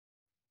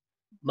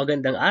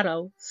Magandang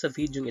araw! Sa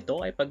video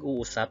ito ay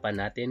pag-uusapan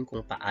natin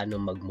kung paano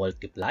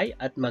mag-multiply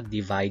at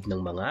mag-divide ng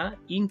mga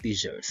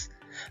integers.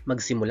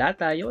 Magsimula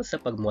tayo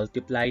sa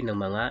pag-multiply ng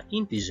mga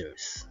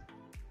integers.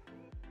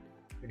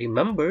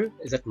 Remember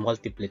that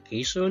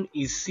multiplication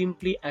is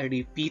simply a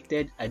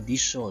repeated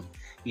addition.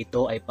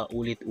 Ito ay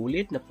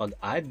paulit-ulit na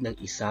pag-add ng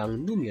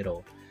isang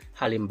numero.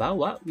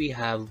 Halimbawa, we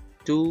have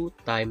 2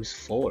 times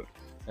 4.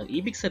 Ang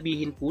ibig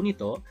sabihin po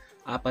nito,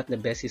 4 na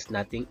beses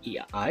nating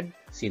i-add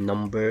si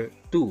number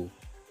 2.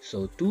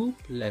 So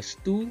 2 plus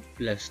 2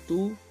 plus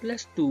 2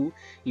 plus 2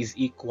 is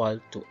equal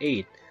to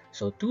 8.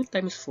 So 2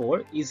 times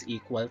 4 is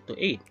equal to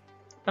 8.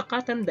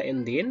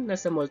 Pakatandaan din na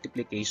sa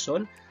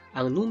multiplication,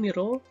 ang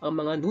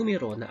mga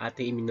numero na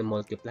ating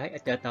i-multiply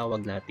at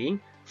tatawag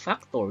nating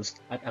factors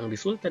at ang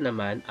resulta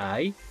naman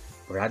ay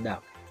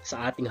product.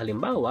 Sa ating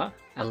halimbawa,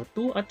 ang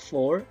 2 at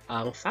 4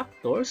 ang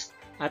factors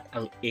at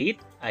ang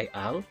 8 ay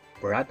ang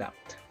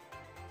product.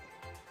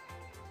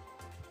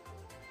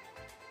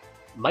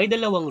 May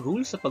dalawang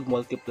rule sa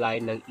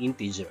pag-multiply ng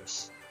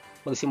integers.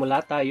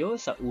 Magsimula tayo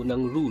sa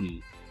unang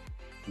rule.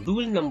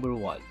 Rule number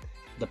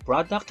 1. The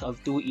product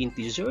of two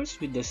integers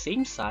with the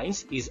same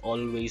signs is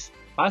always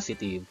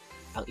positive.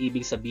 Ang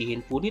ibig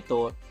sabihin po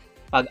nito,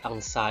 pag ang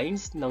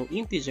signs ng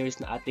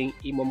integers na ating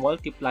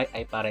i-multiply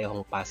ay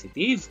parehong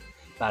positive,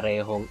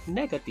 parehong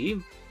negative,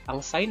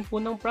 ang sign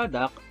po ng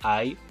product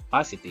ay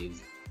positive.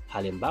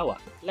 Halimbawa,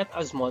 let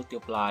us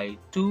multiply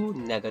two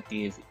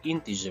negative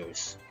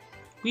integers.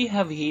 We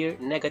have here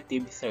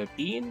negative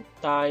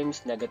 13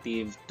 times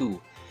negative 2.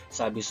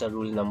 Sabi sa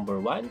rule number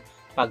 1,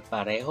 pag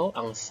pareho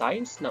ang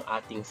signs ng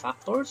ating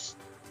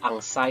factors, ang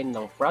sign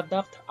ng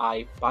product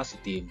ay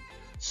positive.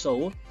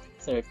 So,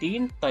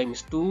 13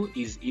 times 2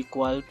 is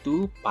equal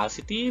to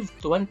positive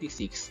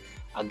 26.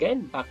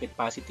 Again, bakit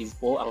positive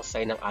po ang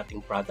sign ng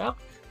ating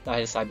product?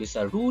 Dahil sabi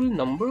sa rule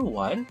number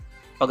 1,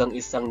 pag ang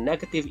isang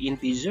negative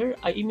integer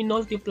ay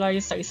i-multiply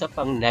sa isa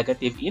pang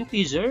negative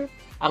integer,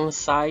 ang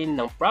sign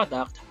ng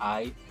product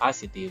ay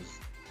positive.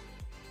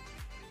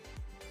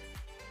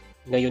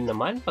 Ngayon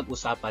naman,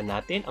 pag-usapan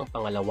natin ang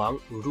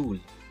pangalawang rule.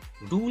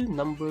 Rule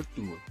number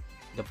 2.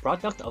 The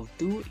product of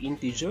two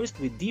integers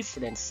with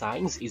different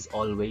signs is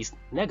always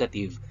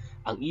negative.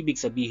 Ang ibig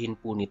sabihin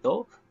po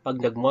nito, pag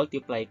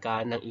nag-multiply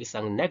ka ng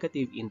isang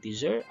negative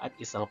integer at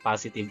isang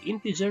positive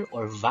integer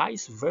or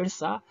vice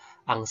versa,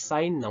 ang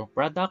sign ng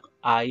product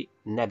ay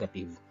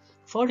negative.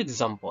 For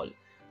example,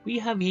 we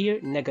have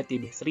here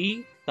negative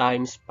 3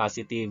 times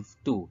positive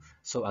 2.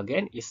 So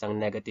again, isang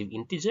negative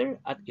integer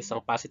at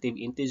isang positive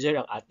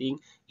integer ang ating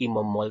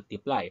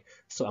i-multiply.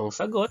 So ang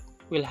sagot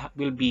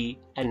will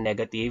be a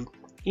negative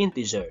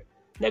integer.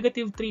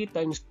 Negative 3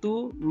 times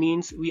 2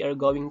 means we are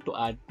going to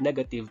add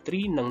negative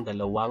 3 ng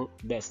dalawang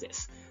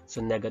beses.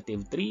 So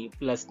negative 3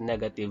 plus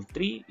negative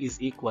 3 is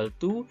equal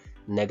to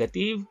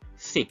negative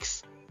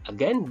 6.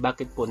 Again,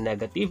 bakit po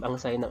negative ang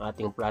sign ng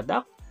ating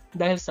product?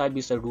 Dahil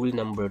sabi sa rule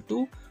number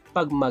 2,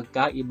 pag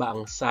magkaiba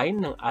ang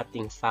sign ng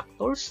ating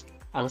factors,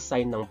 ang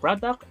sign ng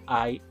product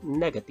ay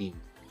negative.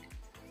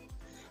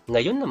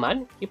 Ngayon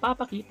naman,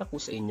 ipapakita ko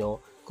sa inyo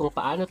kung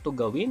paano ito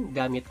gawin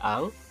gamit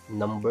ang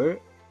number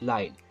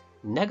line.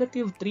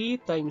 Negative 3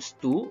 times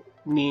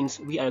 2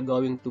 means we are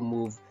going to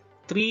move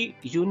 3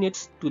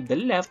 units to the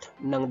left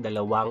ng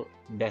dalawang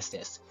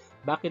beses.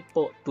 Bakit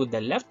po to the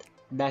left?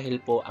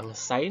 Dahil po ang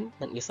sign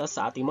ng isa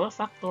sa ating mga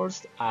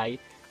factors ay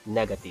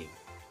negative.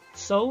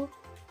 So,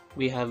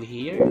 we have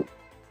here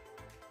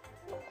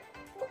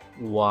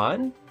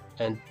 1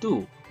 and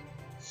 2.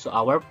 So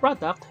our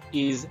product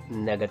is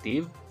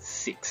negative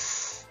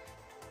 6.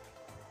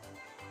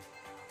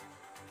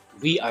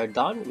 We are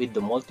done with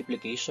the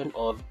multiplication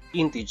of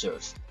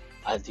integers.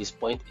 At this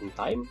point in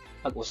time,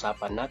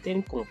 pag-usapan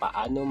natin kung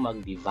paano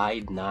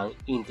mag-divide ng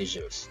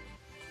integers.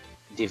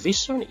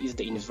 Division is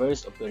the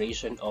inverse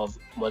operation of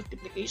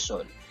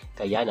multiplication.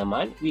 Kaya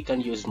naman, we can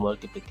use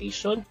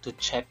multiplication to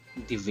check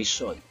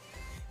division.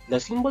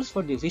 The symbols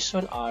for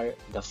division are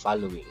the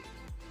following.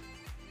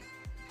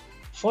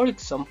 For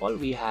example,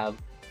 we have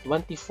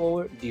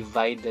 24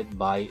 divided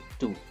by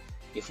 2.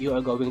 If you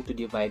are going to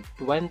divide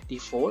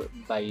 24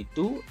 by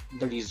 2,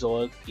 the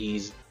result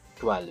is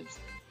 12.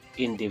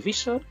 In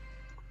division,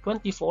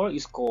 24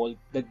 is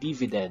called the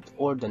dividend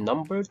or the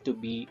number to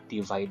be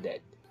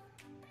divided.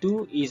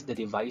 2 is the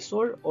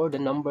divisor or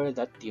the number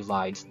that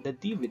divides the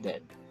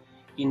dividend.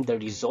 In the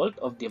result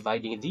of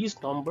dividing these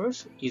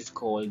numbers is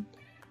called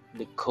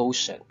the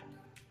quotient.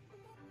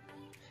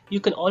 You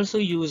can also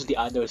use the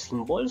other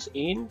symbols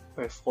in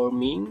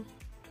performing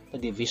the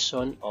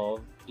division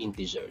of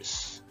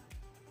integers.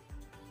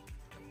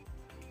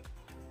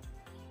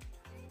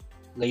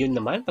 Ngayon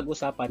naman,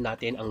 pag-usapan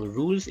natin ang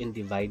rules in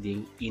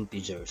dividing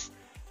integers.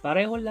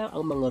 Pareho lang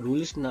ang mga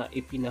rules na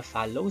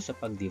ipina-follow sa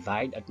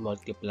pag-divide at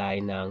multiply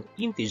ng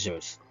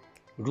integers.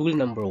 Rule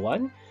number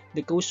 1,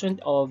 the quotient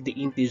of the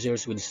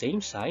integers with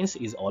same signs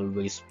is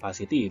always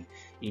positive.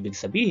 Ibig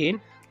sabihin,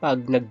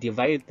 pag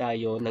nag-divide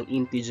tayo ng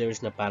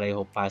integers na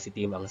pareho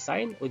positive ang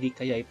sign o di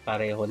kaya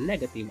pareho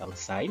negative ang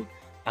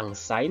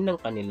sign ng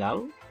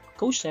kanilang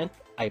quotient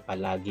ay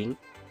palaging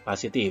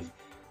positive.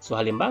 So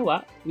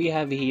halimbawa, we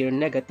have here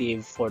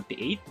negative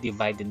 48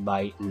 divided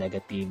by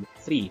negative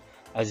 3.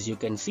 As you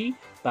can see,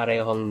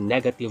 parehong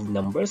negative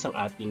numbers ang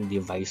ating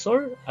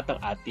divisor at ang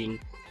ating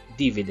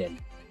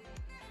dividend.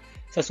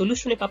 Sa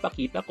solusyon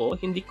ipapakita ko,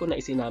 hindi ko na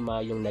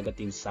isinama yung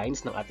negative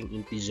signs ng ating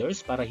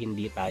integers para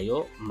hindi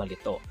tayo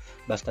malito.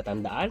 Basta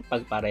tandaan,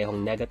 pag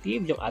parehong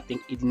negative yung ating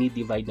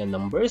i-divide na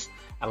numbers,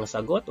 ang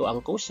sagot o ang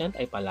quotient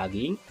ay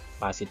palaging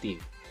positive.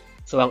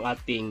 So ang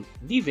ating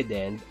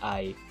dividend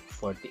ay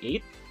 48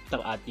 at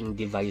ang ating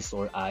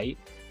divisor ay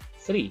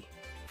 3.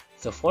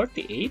 So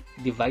 48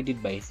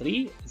 divided by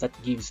 3, that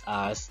gives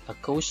us a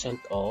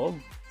quotient of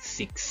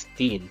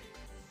 16.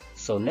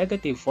 So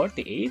negative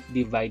 48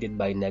 divided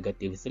by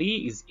negative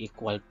 3 is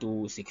equal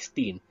to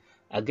 16.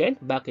 Again,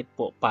 bakit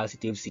po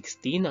positive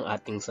 16 ang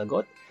ating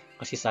sagot?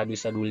 Kasi sabi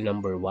sa rule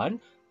number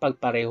 1, pag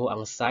pareho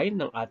ang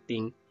sign ng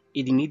ating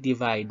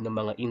i-divide ng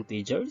mga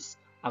integers,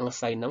 ang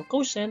sign ng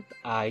quotient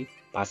ay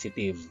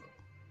positive.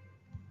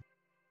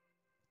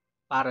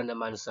 Para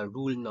naman sa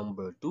rule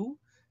number 2,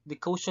 the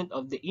quotient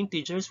of the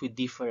integers with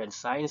different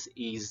signs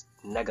is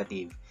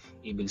negative.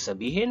 Ibig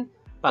sabihin,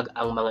 pag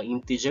ang mga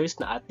integers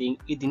na ating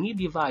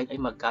i-divide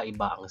ay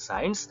magkaiba ang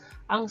signs,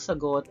 ang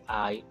sagot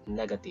ay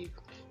negative.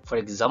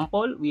 For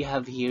example, we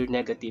have here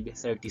negative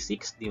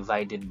 36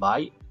 divided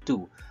by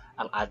 2.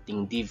 Ang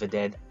ating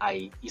dividend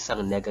ay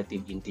isang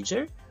negative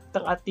integer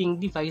at ang ating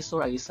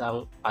divisor ay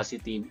isang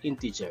positive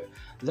integer.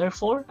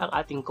 Therefore, ang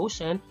ating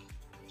quotient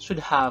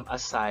should have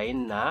a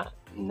sign na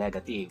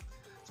negative.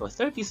 So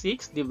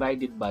 36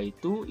 divided by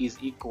 2 is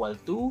equal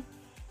to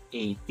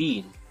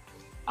 18.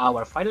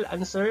 Our final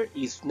answer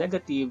is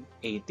negative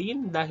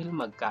 18 dahil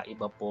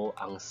magkaiba po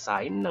ang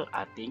sign ng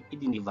ating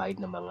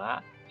i-divide na mga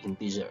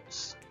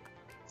integers.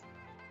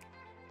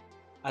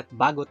 At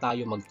bago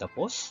tayo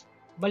magtapos,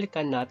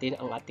 balikan natin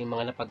ang ating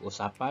mga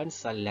napag-usapan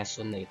sa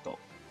lesson na ito.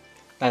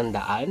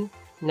 Tandaan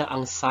na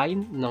ang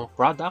sign ng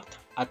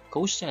product at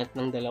quotient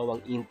ng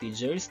dalawang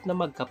integers na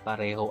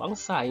magkapareho ang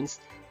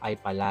signs ay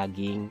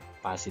palaging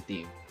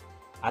positive.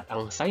 At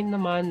ang sign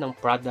naman ng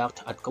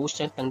product at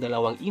quotient ng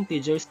dalawang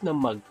integers na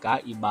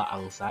magkaiba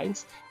ang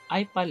signs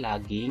ay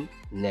palaging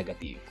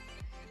negative.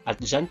 At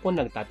dyan po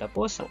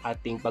nagtatapos ang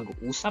ating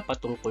pag-uusap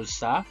patungkol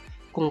sa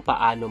kung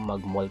paano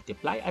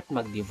mag-multiply at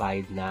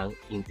mag-divide ng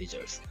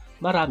integers.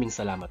 Maraming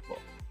salamat po.